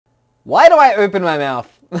Why do I open my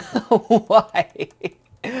mouth? Why?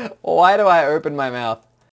 Why do I open my mouth?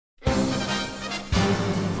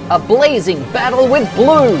 A blazing battle with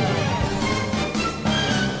blue!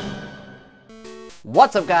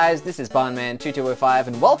 What's up guys, this is Barnman2205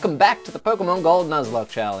 and welcome back to the Pokemon Gold Nuzlocke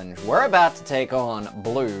Challenge. We're about to take on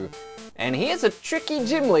Blue. And he is a tricky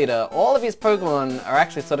gym leader. All of his Pokemon are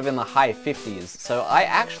actually sort of in the high 50s. So I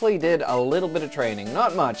actually did a little bit of training.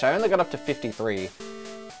 Not much, I only got up to 53.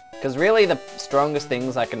 Because really the strongest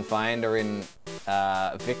things I can find are in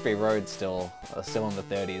Victory Road still in the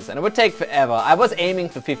 30s. And it would take forever. I was aiming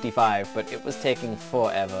for 55, but it was taking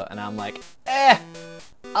forever. And I'm like,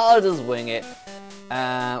 I'll just wing it.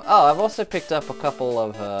 Oh, I've also picked up a couple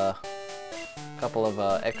of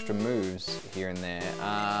extra moves here and there.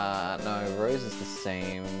 No, Rose is the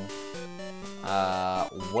same.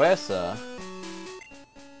 Wersa,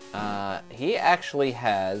 he actually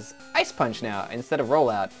has Ice Punch now instead of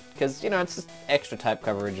Rollout, because, you know, it's just extra type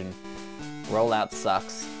coverage and Rollout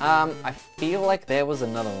sucks. I feel like there was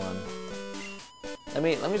another one.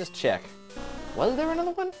 Let me just check. Was there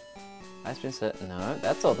another one? Ice Punch, no,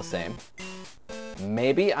 that's all the same.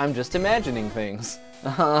 Maybe I'm just imagining things.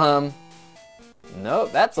 Nope,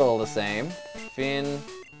 that's all the same. Finn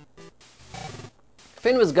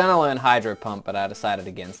was gonna learn Hydro Pump, but I decided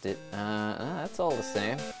against it. That's all the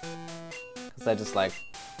same. Because I just, like,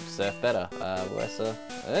 surf better. Wersa.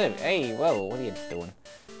 Hey, whoa, what are you doing?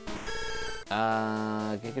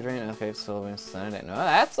 Giga Drain, okay, Solar Saturday. No,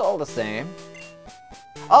 that's all the same.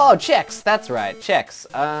 Oh, Checks! That's right, Checks.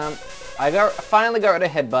 I finally got rid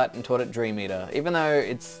of Headbutt and taught it Dream Eater. Even though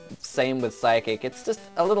it's same with Psychic, it's just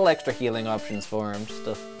a little extra healing options for him. Just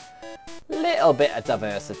a little bit of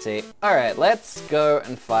diversity. Alright, let's go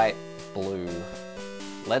and fight Blue.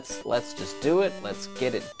 Let's just do it. Let's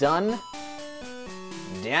get it done.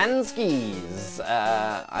 Danskis!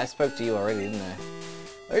 I spoke to you already, didn't I?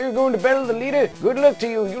 Are you going to battle the leader? Good luck to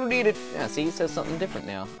you, you'll need it. Yeah, see, he says something different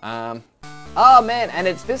now. Oh man, and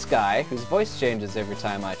it's this guy whose voice changes every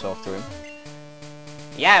time I talk to him.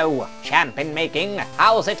 Yo, champion making,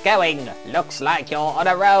 how's it going? Looks like you're on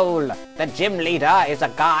a roll. The gym leader is a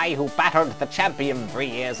guy who battled the champion 3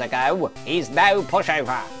 years ago. He's no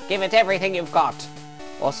pushover. Give it everything you've got.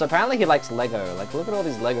 Also, apparently he likes Lego. Like, look at all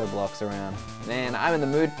these Lego blocks around. Man, I'm in the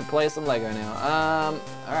mood to play some Lego now.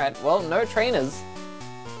 Alright, well, no trainers.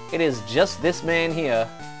 It is just this man here.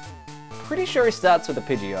 Pretty sure he starts with a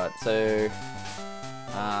Pidgeot, so...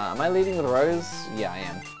 am I leading with Rose? Yeah, I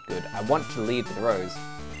am. Good. I want to lead with Rose.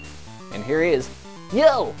 And here he is.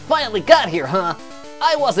 Yo! Finally got here, huh?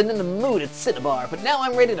 I wasn't in the mood at Cinnabar, but now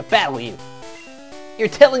I'm ready to battle you. You're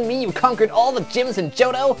telling me you conquered all the gyms in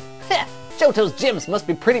Johto? Heh! Johto's gyms must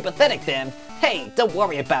be pretty pathetic then. Hey, don't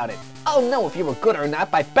worry about it. I'll know if you were good or not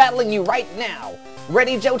by battling you right now.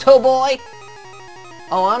 Ready, Johto boy?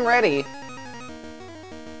 Oh, I'm ready.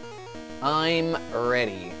 I'm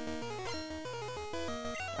ready.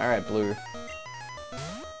 Alright, Blue.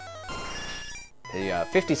 Here you go.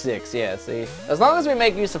 56, yeah, see? As long as we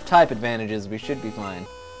make use of type advantages, we should be fine.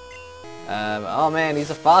 Oh man,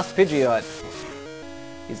 he's a fast Pidgeot.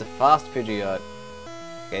 He's a fast Pidgeot.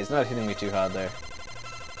 Okay, he's not hitting me too hard though.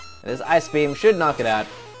 This Ice Beam should knock it out.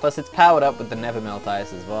 Plus it's powered up with the Never Melt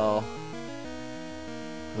Ice as well.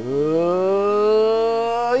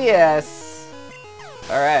 Ooh, yes!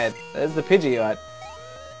 Alright, there's the Pidgeot.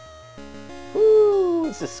 Woo!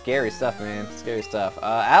 This is scary stuff, man. Scary stuff.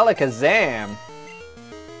 Alakazam!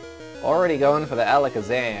 Already going for the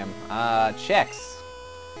Alakazam. Checks.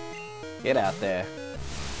 Get out there.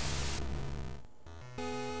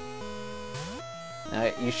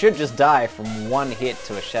 You should just die from one hit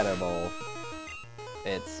to a Shadow Ball.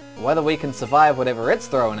 It's whether we can survive whatever it's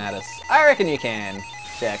throwing at us. I reckon you can.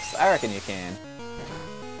 Checks. I reckon you can.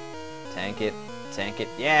 Tank it. Tank it.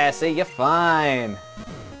 Yeah, see, you're fine.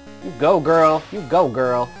 You go, girl. You go,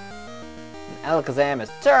 girl. And Alakazam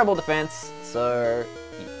has terrible defense, so...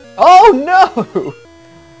 Oh, no!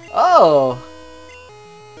 Oh!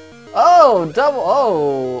 Oh, double...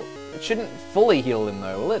 Oh! It shouldn't fully heal him,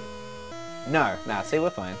 though, will it? No. Nah, see, we're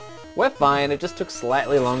fine. We're fine. It just took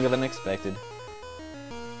slightly longer than expected.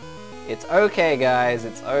 It's okay, guys.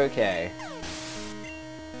 It's okay.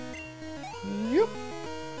 Yep.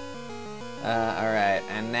 Alright,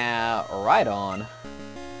 and now, right on.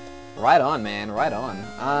 Right on, man, right on.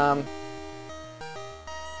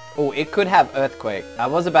 Oh, it could have Earthquake. I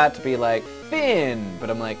was about to be like, Finn, but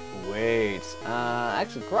I'm like, wait.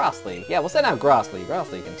 Actually, Grassley. Yeah, we'll send out Grassley.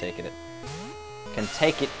 Grassley can take it. Can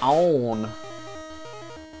take it on.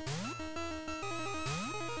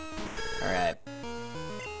 Alright.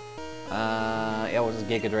 Yeah, we'll just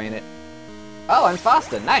Giga Drain it. Oh, I'm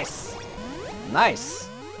faster. Nice! Nice.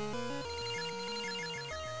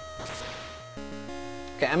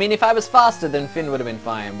 Okay, I mean, if I was faster, then Finn would have been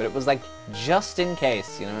fine, but it was like, just in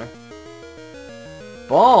case, you know?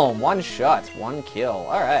 Boom! 1 shot, 1 kill.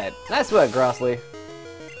 Alright. Nice work, Grassley.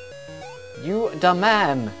 You the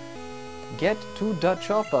man! Get to the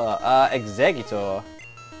chopper. Executor.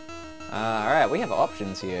 Alright, we have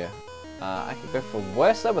options here. I could go for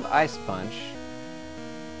Worser with Ice Punch.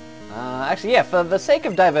 Actually, yeah, for the sake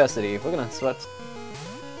of diversity, we're gonna switch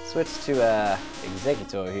to,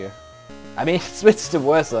 Executor here. I mean, switch to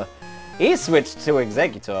Worser. He switched to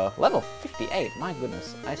Executor. Level 58, my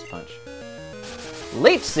goodness. Ice Punch.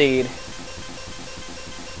 Leech Seed!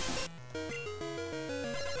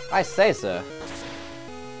 I say so.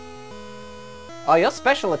 Oh, your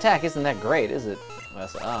special attack isn't that great, is it?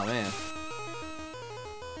 Oh, man.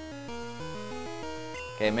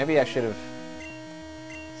 Okay, maybe I should have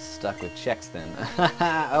stuck with checks then.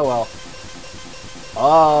 Oh, well.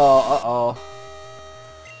 Oh, uh-oh.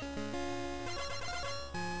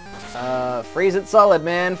 Freeze it solid,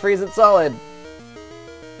 man. Freeze it solid.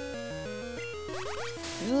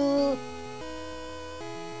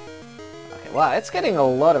 Okay, wow, it's getting a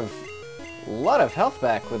lot of health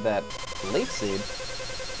back with that Leaf Seed.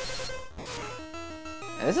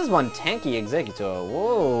 And this is one tanky Executor.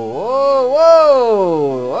 Whoa, whoa,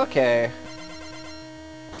 whoa! Okay.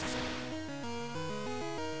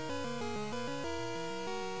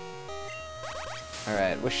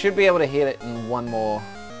 Alright, we should be able to hit it in one more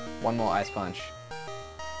Ice Punch.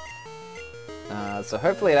 So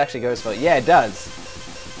hopefully it actually goes for... Yeah, it does!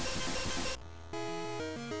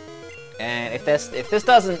 And if this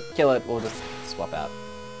doesn't kill it, we'll just swap out.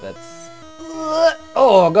 That's...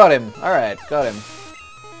 Oh, got him! Alright, got him.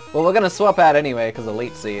 Well, we're gonna swap out anyway, because of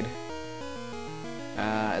Leech Seed.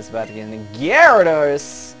 It's about to get in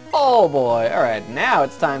Gyarados! Oh boy! Alright, now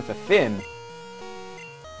it's time for Finn.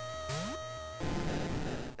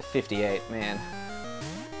 58, man.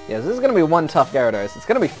 Yeah, this is gonna be one tough Gyarados. It's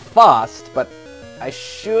gonna be fast, but I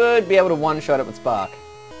should be able to one-shot it with Spark.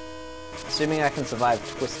 Assuming I can survive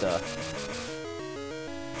Twister.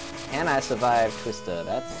 Can I survive Twister?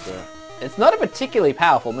 That's the... It's not a particularly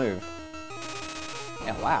powerful move.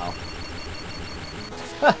 Yeah, wow.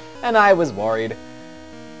 And I was worried.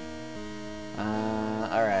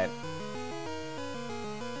 Alright.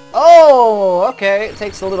 Oh, okay. It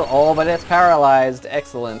takes a little... Oh, but it's paralyzed.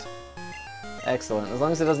 Excellent. Excellent. As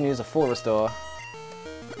long as it doesn't use a full restore.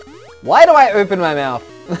 Why do I open my mouth?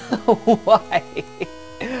 Why?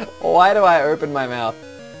 Why do I open my mouth?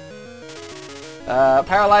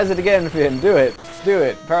 Paralyze it again, Finn. Do it. Do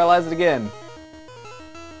it. Paralyze it again.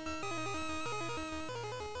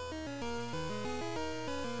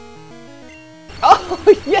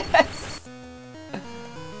 Oh, yes!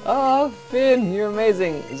 Oh, Finn, you're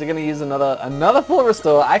amazing. Is he gonna use another full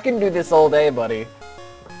restore? I can do this all day, buddy.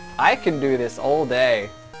 I can do this all day.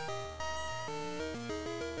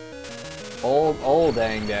 All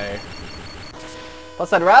dang day.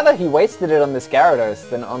 Plus, I'd rather he wasted it on this Gyarados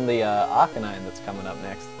than on the Arcanine that's coming up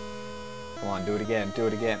next. Come on, do it again, do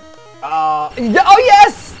it again. Oh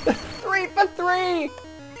yes! 3 for 3!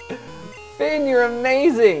 Finn, you're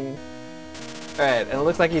amazing! Alright, and it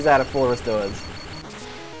looks like he's out of full restores.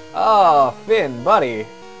 Oh, Finn, buddy.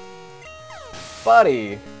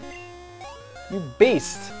 Buddy. You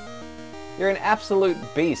beast. You're an absolute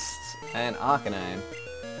beast. And Arcanine.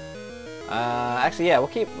 Actually, yeah,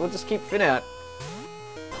 we'll just keep Finn out.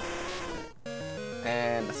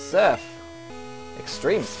 And Surf.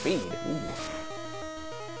 Extreme speed. Ooh.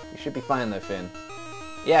 You should be fine though, Finn.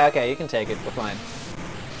 Yeah, okay, you can take it. We're fine.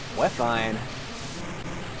 We're fine.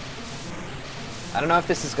 I don't know if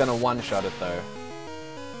this is gonna one-shot it though.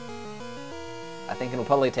 I think it'll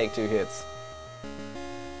probably take 2 hits.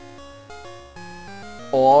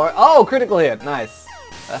 Or... Oh! Critical hit! Nice!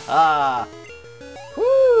 Haha!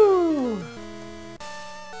 Woo!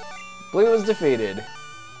 Blue was defeated.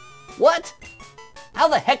 What? How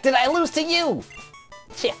the heck did I lose to you?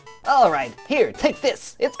 Cheh. Alright, here, take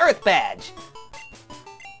this. It's Earth Badge.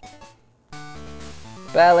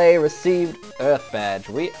 Ballet received Earth Badge.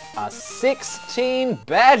 We are 16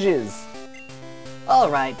 badges.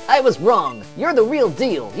 Alright, I was wrong. You're the real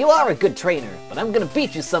deal. You are a good trainer, but I'm gonna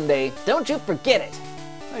beat you someday. Don't you forget it.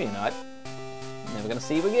 No, you're not. Never gonna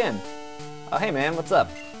see you again. Oh, hey man, what's up?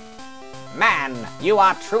 Man, you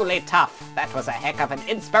are truly tough. That was a heck of an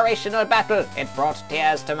inspirational battle. It brought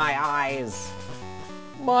tears to my eyes.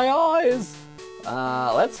 My eyes!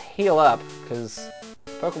 Let's heal up, because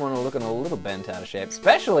Pokemon are looking a little bent out of shape.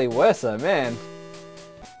 Especially Worser, man.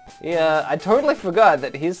 Yeah, I totally forgot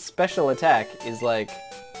that his special attack is, like,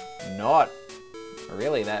 not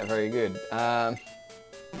really that very good.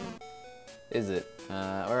 Is it?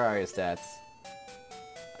 Where are your stats?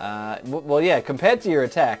 Well, yeah, compared to your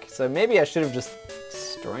attack. So maybe I should have just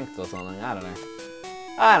strength or something. I don't know.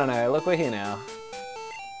 I don't know. Look, we're here now.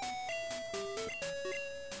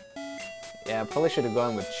 Yeah, I probably should have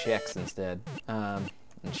gone with checks instead. And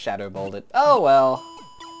shadow balled it. Oh well.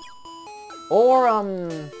 Or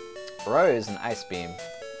Rose and Ice Beam.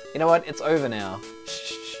 You know what? It's over now.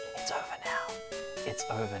 Shh, it's over now. It's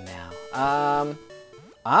over now.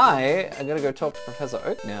 I gotta go talk to Professor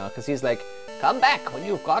Oak now, because he's like, come back when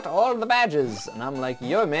you've got all the badges. And I'm like,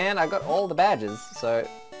 yo man, I got all the badges. So,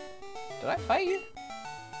 did I fight you?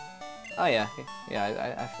 Oh yeah,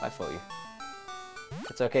 I fought you.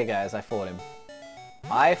 It's okay guys, I fought him.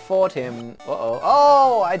 I fought him. Uh-oh.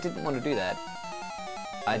 Oh, I didn't want to do that.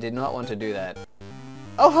 I did not want to do that.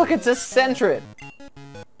 Oh look, it's a Centret!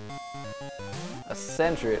 A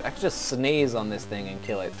Centret. I could just sneeze on this thing and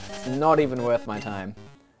kill it. It's not even worth my time.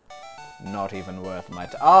 Not even worth my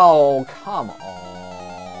time. Oh, come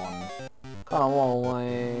on. Come on,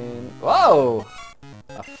 Wayne. Whoa!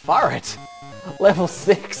 A Furret! Level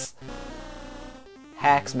 6!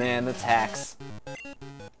 Hacks, man. That's hacks.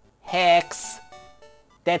 Hacks!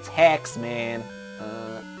 That's hacks, man.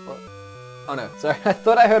 What? Oh no, sorry. I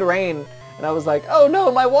thought I heard rain, and I was like, oh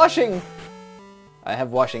no, my washing! I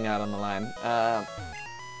have washing out on the line.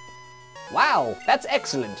 Wow, that's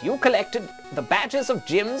excellent. You collected the badges of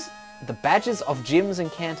gyms. The badges of gyms in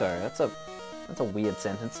Kanto. That's a weird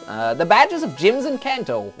sentence. The badges of gyms in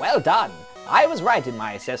Kanto. Well done. I was right in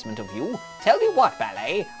my assessment of you. Tell you what,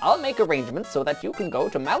 Ballet, I'll make arrangements so that you can go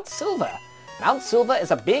to Mount Silver. Mount Silver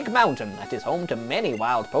is a big mountain that is home to many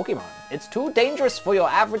wild Pokemon. It's too dangerous for your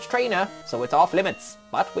average trainer, so it's off limits.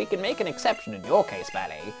 But we can make an exception in your case,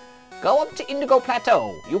 Ballet. Go up to Indigo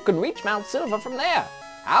Plateau. You can reach Mount Silver from there.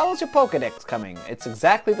 How's your Pokedex coming? It's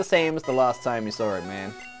exactly the same as the last time you saw it,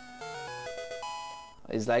 man.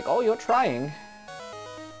 He's like, oh, you're trying.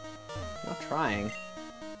 You're trying.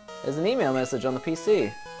 There's an email message on the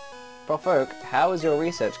PC. Prof Oak, how is your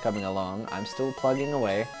research coming along? I'm still plugging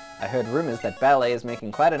away. I heard rumors that Ballet is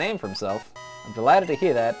making quite a name for himself. I'm delighted to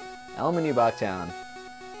hear that. Elmer New Town.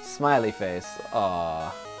 Smiley face.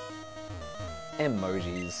 Aww.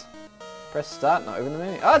 Emojis. Press start, not open the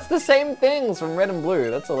menu. Oh, it's the same things from Red and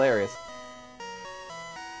Blue. That's hilarious.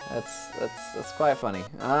 That's quite funny.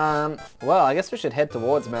 Well, I guess we should head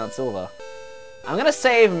towards Mount Silver. I'm gonna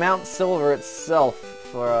save Mount Silver itself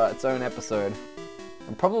for its own episode.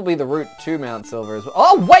 And probably the route to Mount Silver as well.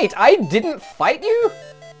 Oh, wait! I didn't fight you?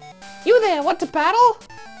 You there, want to battle?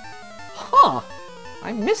 Huh.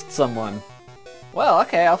 I missed someone. Well,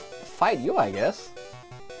 okay, I'll fight you, I guess.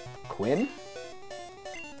 Quinn?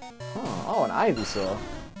 Huh. Oh, an Ivysaur.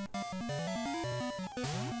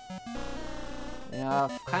 Yeah,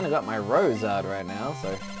 I've kind of got my Rose out right now, so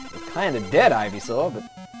it's kind of dead Ivysaur, but...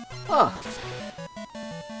 Huh.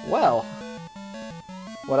 Well.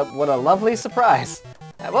 What a lovely surprise.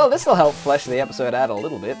 Well, this will help flesh the episode out a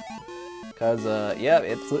little bit. Because, yeah,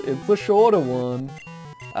 it's a shorter one.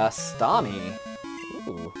 Starmie.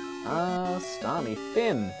 Ooh. Starmie.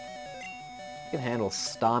 Finn. You can handle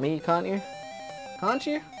Starmie, can't you? Can't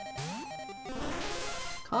you?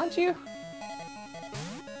 Can't you?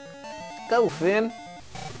 Go, Finn.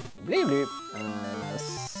 Bleep bleep.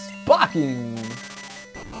 Sparking.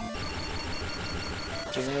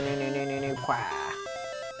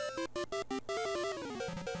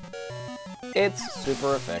 It's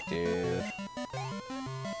super effective.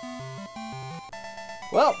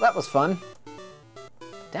 Well, that was fun.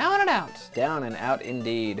 Down and out. Down and out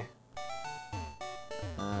indeed.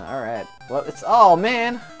 Alright. Well, it's... Oh,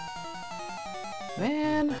 man!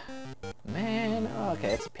 Man! Man! Oh,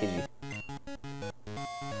 okay, it's a Pidgey.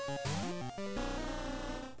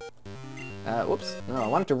 Whoops. No, I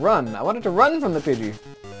wanted to run. I wanted to run from the Pidgey.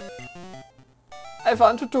 I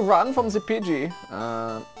wanted to run from the Pidgey.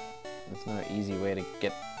 There's no easy way to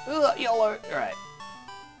get... Ugh, YOLO! Alright.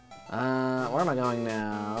 Where am I going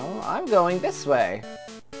now? I'm going this way.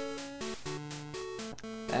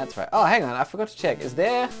 That's right. Oh, hang on. I forgot to check. Is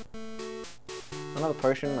there another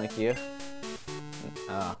potion, like here?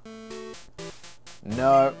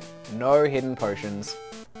 No. No hidden potions.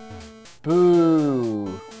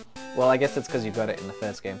 Boo! Well, I guess it's because you got it in the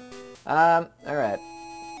first game. Alright.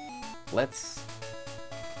 Let's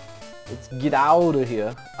get out of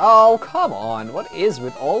here. Oh, come on. What is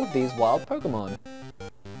with all of these wild Pokemon?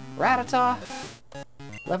 Rattata.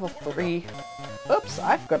 Level 3. Oops,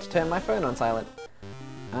 I forgot to turn my phone on silent.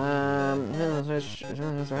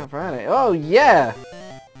 Friday. Oh, yeah!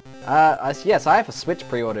 Yes, I have a Switch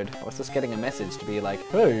pre-ordered. I was just getting a message to be like,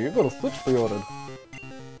 hey, you got a Switch pre-ordered.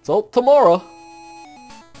 It's all tomorrow.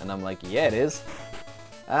 And I'm like, yeah, it is.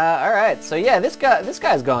 Alright, so yeah, this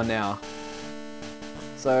guy's gone now.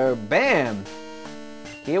 So, bam!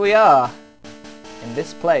 Here we are. In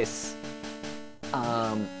this place.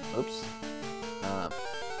 Oops.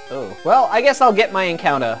 Oh. Well, I guess I'll get my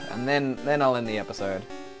encounter, and then I'll end the episode.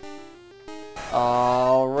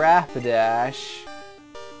 Oh, Rapidash.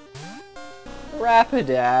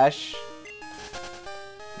 Rapidash.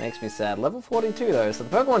 Makes me sad. Level 42 though, so the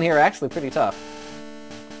Pokemon here are actually pretty tough.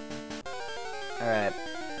 Alright.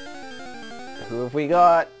 Who have we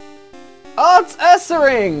got? Oh, it's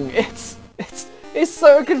Ursaring! He's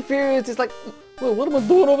so confused. He's like, well, what am I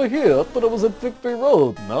doing over here? I thought I was at Victory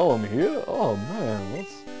Road. Now I'm here? Oh man,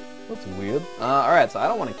 that's weird. Alright, so I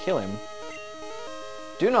don't want to kill him.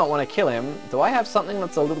 Do not want to kill him. Do I have something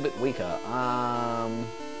that's a little bit weaker? I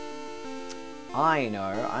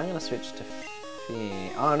know. I'm gonna switch to Fear.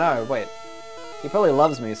 Oh no, wait. He probably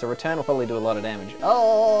loves me, so Return will probably do a lot of damage.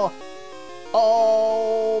 Oh!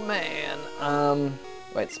 Oh, man.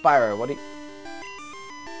 Wait, Spyro, what do you...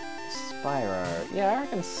 Spyro. Yeah, I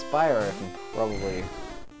reckon Spyro can probably...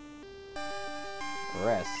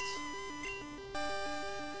 rest.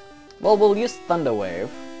 Well, we'll use Thunder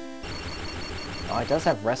Wave. Oh, he does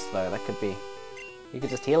have rest, though. That could be... He could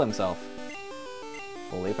just heal himself.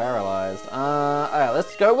 Fully paralyzed. Alright,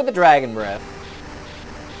 let's go with the Dragon Breath.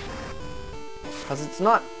 Because it's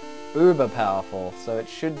not uber powerful, so it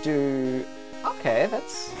should do... Okay,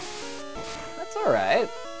 that's alright.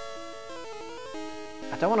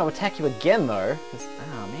 I don't want to attack you again, though.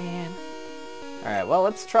 Oh, man. Alright, well,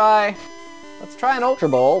 let's try an Ultra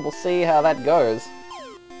Ball. We'll see how that goes.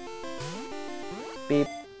 Beep,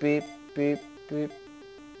 beep, beep, beep.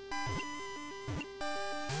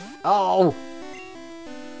 Oh!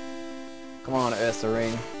 Come on,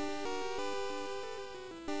 Ursaring.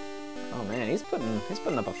 Oh man, he's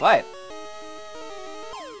putting up a fight.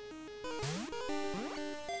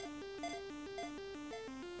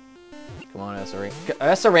 Come on, Ursaring.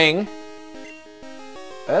 Ursaring!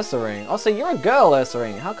 Ursaring. Oh, so you're a girl,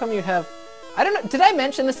 Ursaring. How come you have... I don't know, did I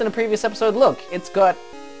mention this in a previous episode? Look, it's got...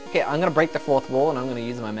 Okay, I'm gonna break the fourth wall and I'm gonna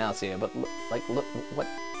use my mouse here, but look, like, look, what?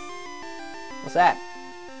 What's that?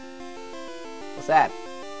 What's that?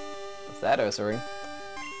 What's that, Ursaring?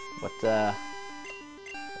 What's that?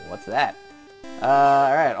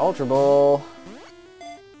 Alright, Ultra Ball.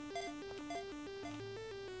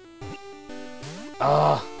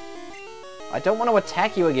 Ugh. I don't want to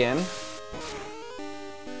attack you again.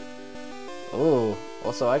 Ooh.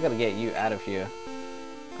 Also, I gotta get you out of here.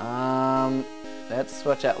 Let's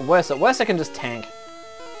switch out. Worse, I can just tank.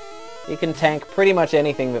 You can tank pretty much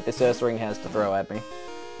anything that this Ursaring has to throw at me.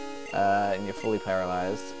 And you're fully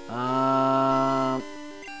paralyzed.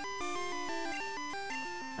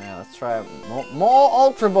 Yeah, let's try more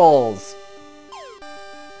Ultra Balls!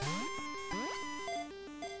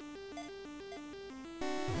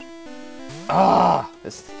 Ah,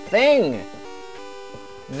 this thing!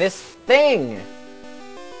 This thing!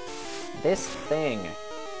 This thing!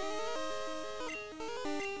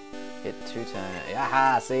 Hit 2 times.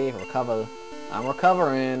 Yaha, see? Recover. I'm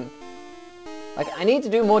recovering. Like, I need to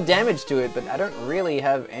do more damage to it, but I don't really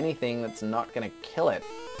have anything that's not gonna kill it.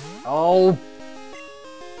 Oh!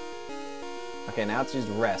 Okay, now it's used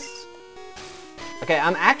rest. Okay,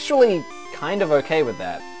 I'm actually kind of okay with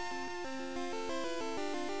that.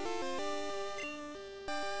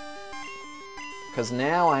 Because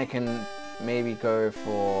now I can maybe go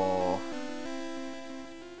for...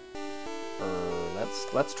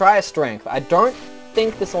 Let's try a strength. I don't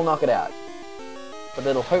think this will knock it out. But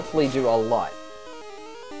it'll hopefully do a lot.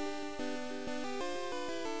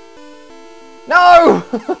 No!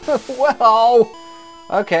 Well...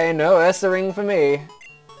 Okay, no Ursaring for me.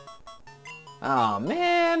 Oh,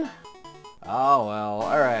 man. Oh, well.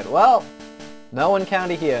 Alright, well. No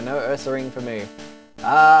encounter here. No Ursaring for me.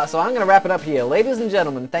 So I'm going to wrap it up here. Ladies and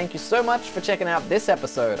gentlemen, thank you so much for checking out this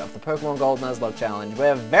episode of the Pokemon Gold Nuzlocke Challenge.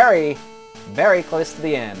 We're very, very close to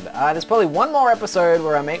the end. There's probably one more episode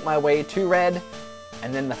where I make my way to Red,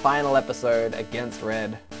 and then the final episode against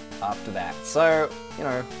Red after that. So, you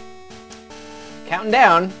know, counting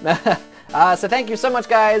down. So thank you so much,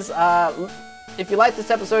 guys. If you liked this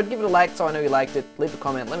episode, give it a like so I know you liked it. Leave a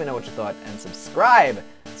comment, let me know what you thought, and subscribe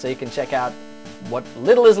so you can check out what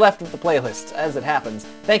little is left of the playlist as it happens.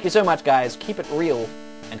 Thank you so much, guys. Keep it real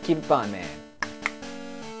and keep it fun, man.